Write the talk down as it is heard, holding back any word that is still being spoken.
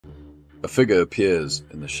A figure appears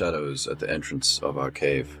in the shadows at the entrance of our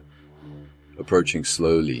cave, approaching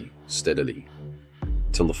slowly, steadily,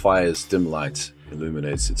 till the fire's dim light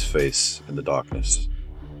illuminates its face in the darkness.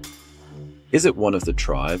 Is it one of the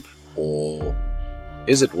tribe, or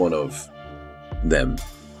is it one of them?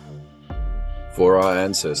 For our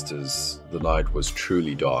ancestors, the night was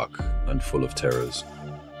truly dark and full of terrors.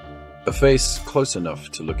 A face close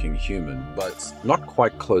enough to looking human, but not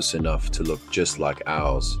quite close enough to look just like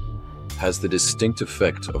ours, has the distinct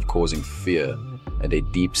effect of causing fear and a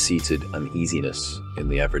deep-seated uneasiness in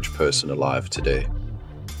the average person alive today.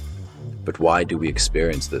 But why do we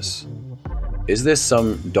experience this? Is there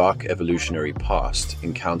some dark evolutionary past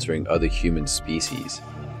encountering other human species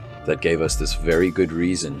that gave us this very good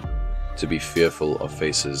reason to be fearful of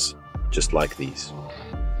faces just like these?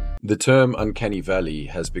 The term Uncanny Valley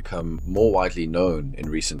has become more widely known in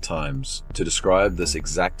recent times to describe this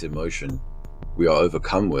exact emotion we are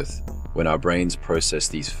overcome with when our brains process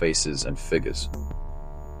these faces and figures.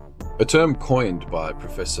 A term coined by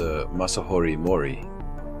Professor Masahori Mori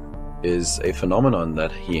is a phenomenon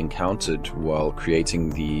that he encountered while creating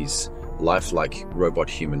these lifelike robot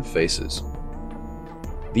human faces.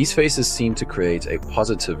 These faces seem to create a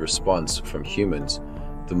positive response from humans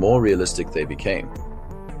the more realistic they became,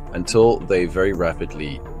 until they very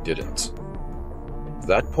rapidly didn't.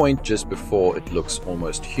 That point just before it looks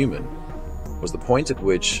almost human was the point at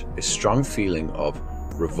which a strong feeling of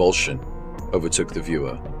revulsion overtook the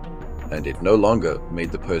viewer, and it no longer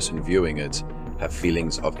made the person viewing it have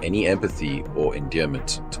feelings of any empathy or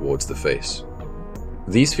endearment towards the face.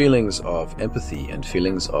 These feelings of empathy and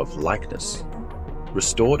feelings of likeness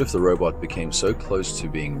restored if the robot became so close to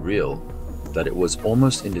being real that it was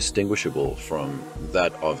almost indistinguishable from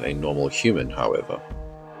that of a normal human, however,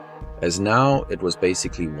 as now it was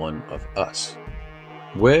basically one of us.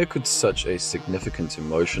 Where could such a significant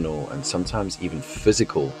emotional and sometimes even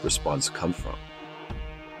physical response come from?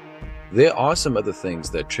 There are some other things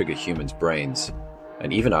that trigger humans' brains,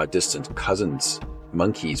 and even our distant cousins,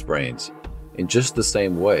 monkeys' brains, in just the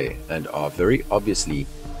same way, and are very obviously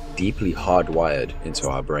deeply hardwired into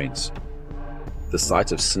our brains. The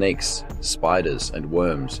sight of snakes, spiders, and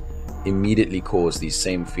worms immediately cause these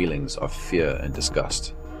same feelings of fear and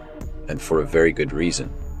disgust, and for a very good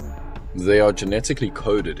reason. They are genetically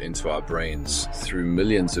coded into our brains through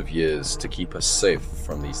millions of years to keep us safe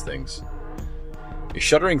from these things. A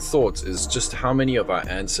shuddering thought is just how many of our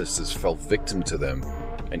ancestors fell victim to them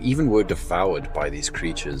and even were devoured by these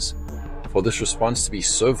creatures, for this response to be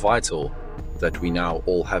so vital that we now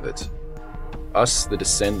all have it. Us, the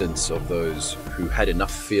descendants of those who had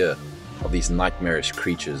enough fear of these nightmarish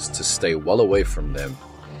creatures to stay well away from them,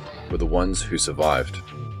 were the ones who survived.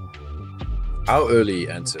 Our early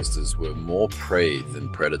ancestors were more prey than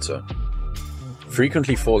predator,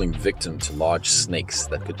 frequently falling victim to large snakes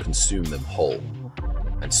that could consume them whole,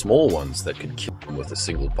 and small ones that could kill them with a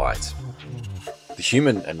single bite. The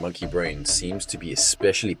human and monkey brain seems to be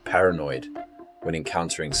especially paranoid when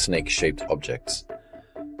encountering snake-shaped objects.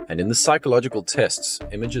 And in the psychological tests,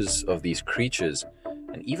 images of these creatures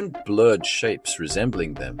and even blurred shapes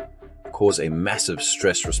resembling them cause a massive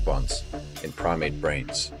stress response in primate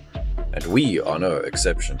brains. And we are no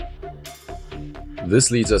exception.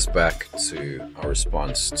 This leads us back to our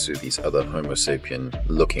response to these other Homo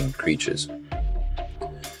sapien-looking creatures.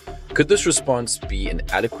 Could this response be an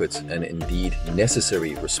adequate and indeed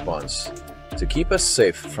necessary response to keep us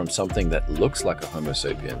safe from something that looks like a Homo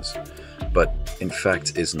sapiens, but in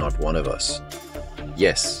fact is not one of us?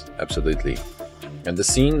 Yes, absolutely. And the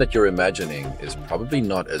scene that you're imagining is probably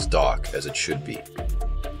not as dark as it should be.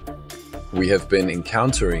 We have been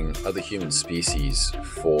encountering other human species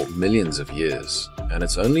for millions of years, and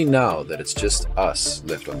it's only now that it's just us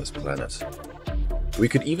left on this planet. We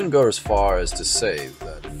could even go as far as to say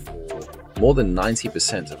that for more than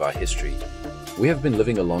 90% of our history, we have been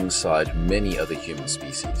living alongside many other human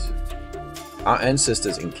species. Our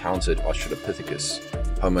ancestors encountered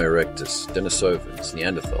Australopithecus, Homo erectus, Denisovans,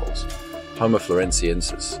 Neanderthals, Homo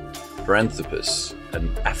floresiensis, Paranthropus,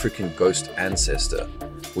 an African ghost ancestor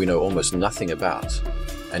we know almost nothing about,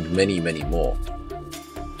 and many, many more.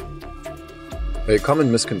 A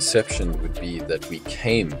common misconception would be that we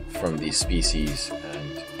came from these species,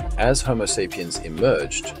 and as Homo sapiens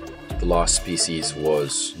emerged, the last species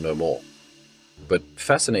was no more. But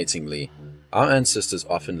fascinatingly, our ancestors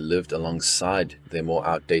often lived alongside their more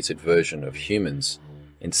outdated version of humans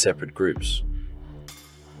in separate groups.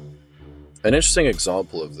 An interesting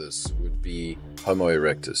example of this would be Homo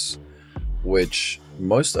erectus, which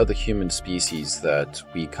most other human species that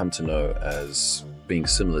we come to know as being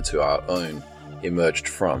similar to our own emerged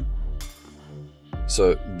from.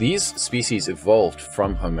 So these species evolved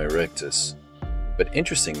from Homo erectus, but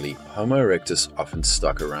interestingly, Homo erectus often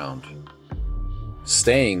stuck around,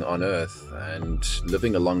 staying on Earth and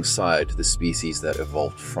living alongside the species that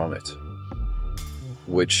evolved from it,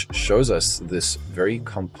 which shows us this very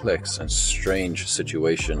complex and strange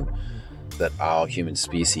situation that our human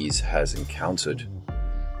species has encountered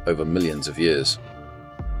over millions of years.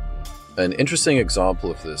 An interesting example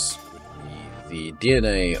of this would be the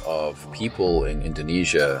DNA of people in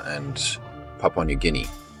Indonesia and Papua New Guinea.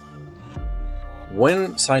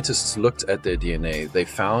 When scientists looked at their DNA, they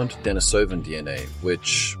found Denisovan DNA,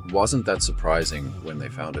 which wasn't that surprising when they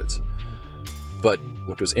found it. But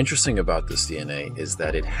what was interesting about this DNA is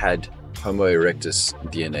that it had Homo erectus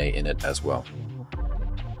DNA in it as well.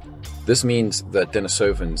 This means that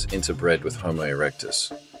Denisovans interbred with Homo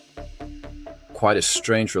erectus. Quite a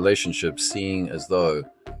strange relationship, seeing as though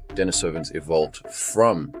Denisovans evolved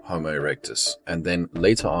from Homo erectus and then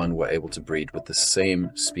later on were able to breed with the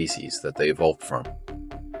same species that they evolved from.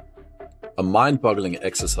 A mind-boggling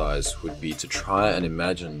exercise would be to try and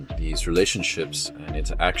imagine these relationships and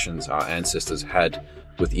interactions our ancestors had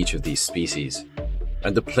with each of these species,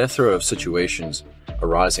 and the plethora of situations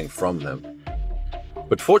arising from them.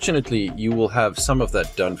 But fortunately, you will have some of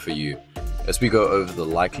that done for you as we go over the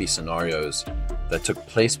likely scenarios that took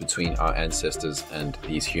place between our ancestors and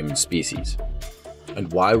these human species,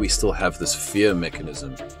 and why we still have this fear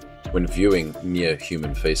mechanism when viewing near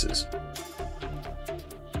human faces.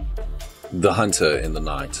 The hunter in the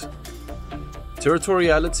night.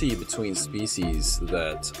 Territoriality between species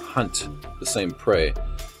that hunt the same prey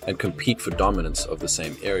and compete for dominance of the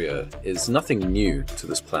same area is nothing new to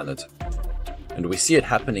this planet, and we see it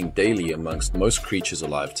happening daily amongst most creatures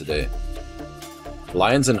alive today.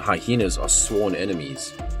 Lions and hyenas are sworn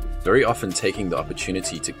enemies, very often taking the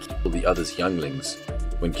opportunity to kill the other's younglings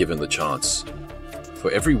when given the chance. For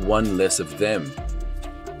every one less of them,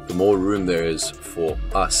 the more room there is for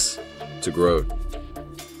us to grow.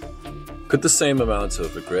 Could the same amount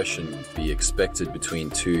of aggression be expected between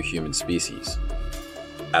two human species?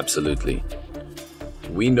 Absolutely.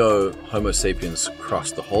 We know Homo sapiens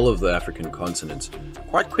crossed the whole of the African continent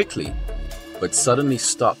quite quickly, but suddenly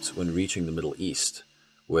stopped when reaching the Middle East,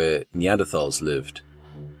 where Neanderthals lived,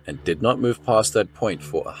 and did not move past that point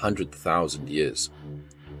for 100,000 years.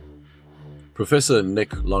 Professor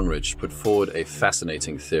Nick Longridge put forward a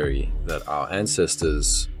fascinating theory that our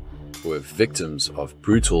ancestors were victims of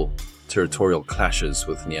brutal territorial clashes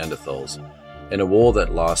with Neanderthals in a war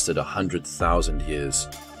that lasted 100,000 years,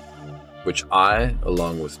 which I,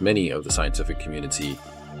 along with many of the scientific community,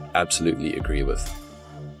 absolutely agree with.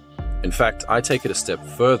 In fact, I take it a step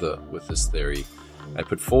further with this theory and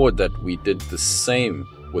put forward that we did the same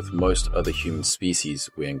with most other human species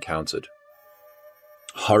we encountered.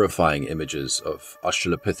 Horrifying images of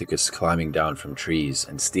Australopithecus climbing down from trees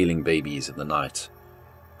and stealing babies in the night,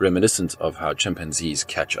 reminiscent of how chimpanzees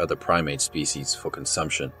catch other primate species for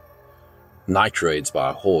consumption. Night raids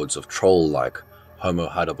by hordes of troll-like Homo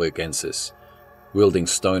heidelbergensis, wielding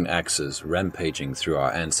stone axes, rampaging through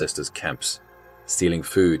our ancestors' camps, stealing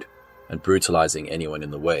food and brutalizing anyone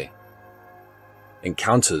in the way.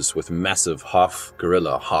 Encounters with massive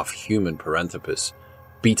half-gorilla, half-human Paranthropus,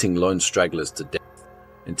 beating lone stragglers to death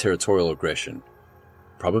in territorial aggression,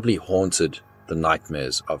 probably haunted the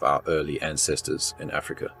nightmares of our early ancestors in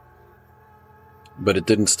Africa. But it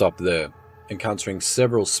didn't stop there. Encountering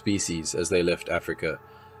several species as they left Africa,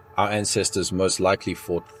 our ancestors most likely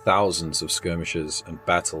fought thousands of skirmishes and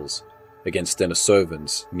battles against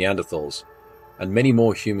Denisovans, Neanderthals, and many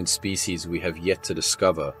more human species we have yet to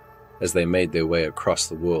discover as they made their way across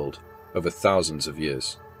the world over thousands of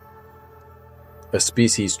years. A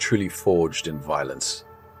species truly forged in violence.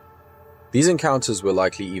 These encounters were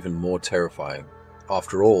likely even more terrifying.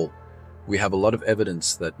 After all, we have a lot of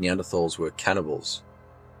evidence that Neanderthals were cannibals.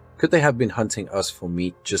 Could they have been hunting us for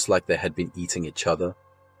meat just like they had been eating each other?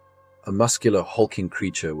 A muscular, hulking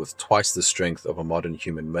creature with twice the strength of a modern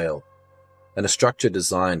human male, and a structure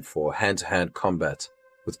designed for hand-to-hand combat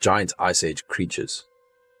with giant Ice Age creatures.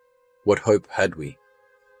 What hope had we?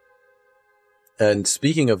 And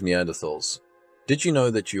speaking of Neanderthals, did you know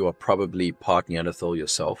that you are probably part Neanderthal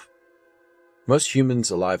yourself? Most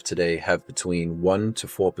humans alive today have between 1 to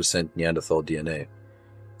 4% Neanderthal DNA.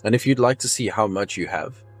 And if you'd like to see how much you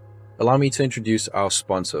have, allow me to introduce our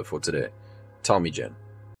sponsor for today, Talmigen.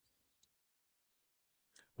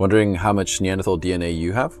 Wondering how much Neanderthal DNA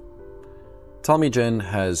you have? Talmigen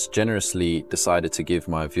has generously decided to give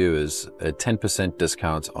my viewers a 10%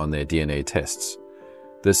 discount on their DNA tests.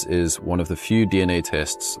 This is one of the few DNA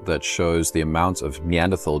tests that shows the amount of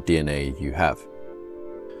Neanderthal DNA you have.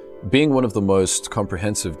 Being one of the most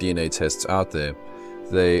comprehensive DNA tests out there,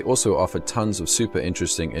 they also offer tons of super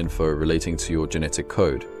interesting info relating to your genetic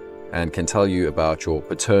code and can tell you about your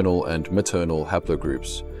paternal and maternal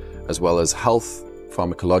haplogroups, as well as health,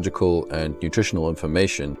 pharmacological, and nutritional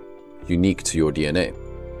information unique to your DNA.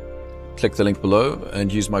 Click the link below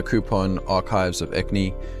and use my coupon Archives of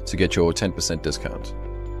Acne to get your 10% discount.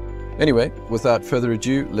 Anyway, without further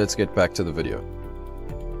ado, let's get back to the video.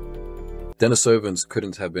 Denisovans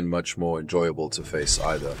couldn't have been much more enjoyable to face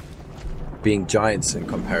either, being giants in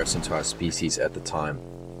comparison to our species at the time,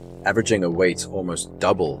 averaging a weight almost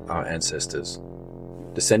double our ancestors,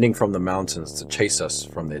 descending from the mountains to chase us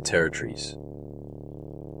from their territories.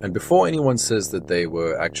 And before anyone says that they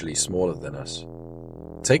were actually smaller than us,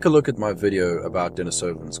 take a look at my video about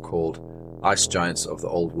Denisovans called Ice Giants of the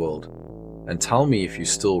Old World, and tell me if you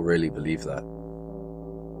still really believe that.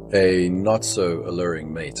 A not so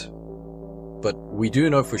alluring mate. But we do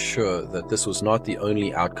know for sure that this was not the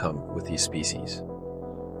only outcome with these species,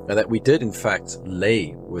 and that we did in fact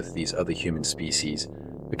lay with these other human species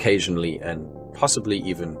occasionally, and possibly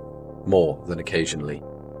even more than occasionally.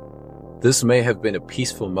 This may have been a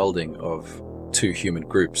peaceful melding of two human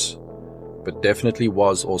groups, but definitely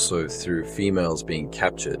was also through females being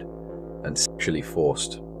captured and sexually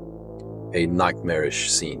forced. A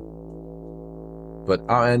nightmarish scene. But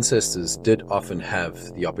our ancestors did often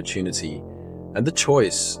have the opportunity and the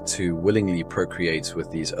choice to willingly procreate with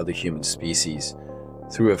these other human species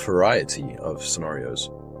through a variety of scenarios.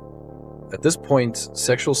 At this point,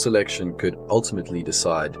 sexual selection could ultimately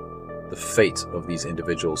decide the fate of these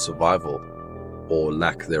individuals' survival or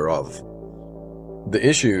lack thereof. The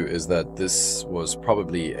issue is that this was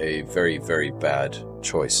probably a very, very bad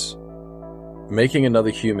choice. Making another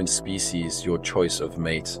human species your choice of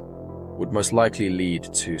mate would most likely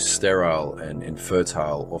lead to sterile and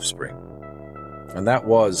infertile offspring. And that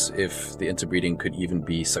was if the interbreeding could even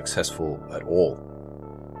be successful at all,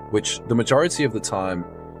 which the majority of the time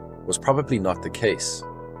was probably not the case.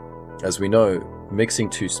 As we know, mixing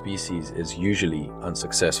two species is usually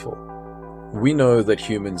unsuccessful. We know that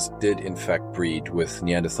humans did in fact breed with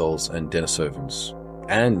Neanderthals and Denisovans,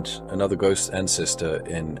 and another ghost ancestor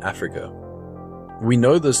in Africa. We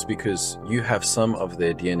know this because you have some of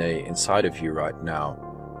their DNA inside of you right now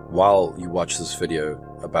while you watch this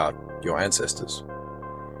video about your ancestors.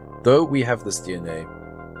 Though we have this DNA,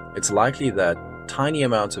 it's likely that tiny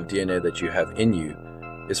amount of DNA that you have in you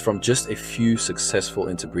is from just a few successful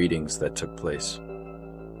interbreedings that took place.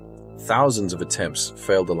 Thousands of attempts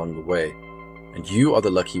failed along the way, and you are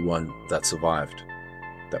the lucky one that survived,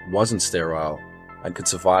 that wasn't sterile, and could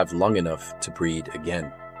survive long enough to breed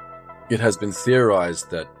again. It has been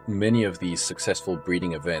theorized that many of these successful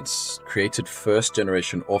breeding events created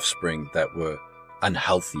first-generation offspring that were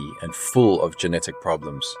unhealthy and full of genetic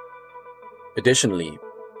problems. Additionally,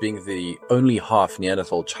 being the only half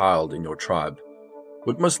Neanderthal child in your tribe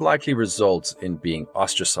would most likely result in being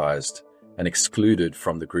ostracized and excluded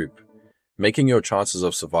from the group, making your chances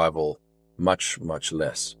of survival much, much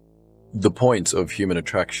less. The point of human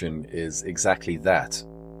attraction is exactly that,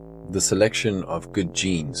 the selection of good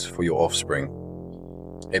genes for your offspring.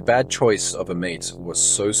 A bad choice of a mate was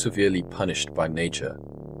so severely punished by nature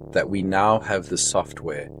that we now have the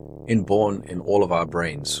software inborn in all of our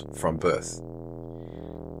brains from birth.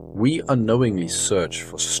 We unknowingly search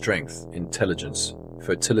for strength, intelligence,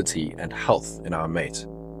 fertility, and health in our mate,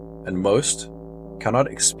 and most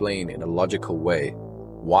cannot explain in a logical way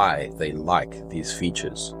why they like these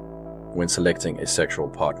features when selecting a sexual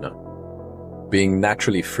partner. Being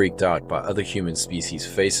naturally freaked out by other human species'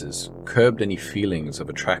 faces curbed any feelings of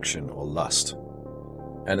attraction or lust.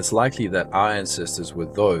 And it's likely that our ancestors were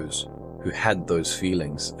those who had those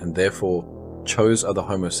feelings and therefore chose other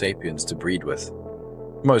Homo sapiens to breed with,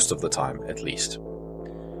 most of the time at least,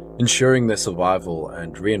 ensuring their survival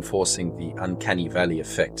and reinforcing the uncanny valley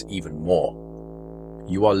effect even more.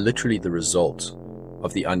 You are literally the result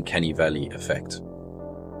of the uncanny valley effect.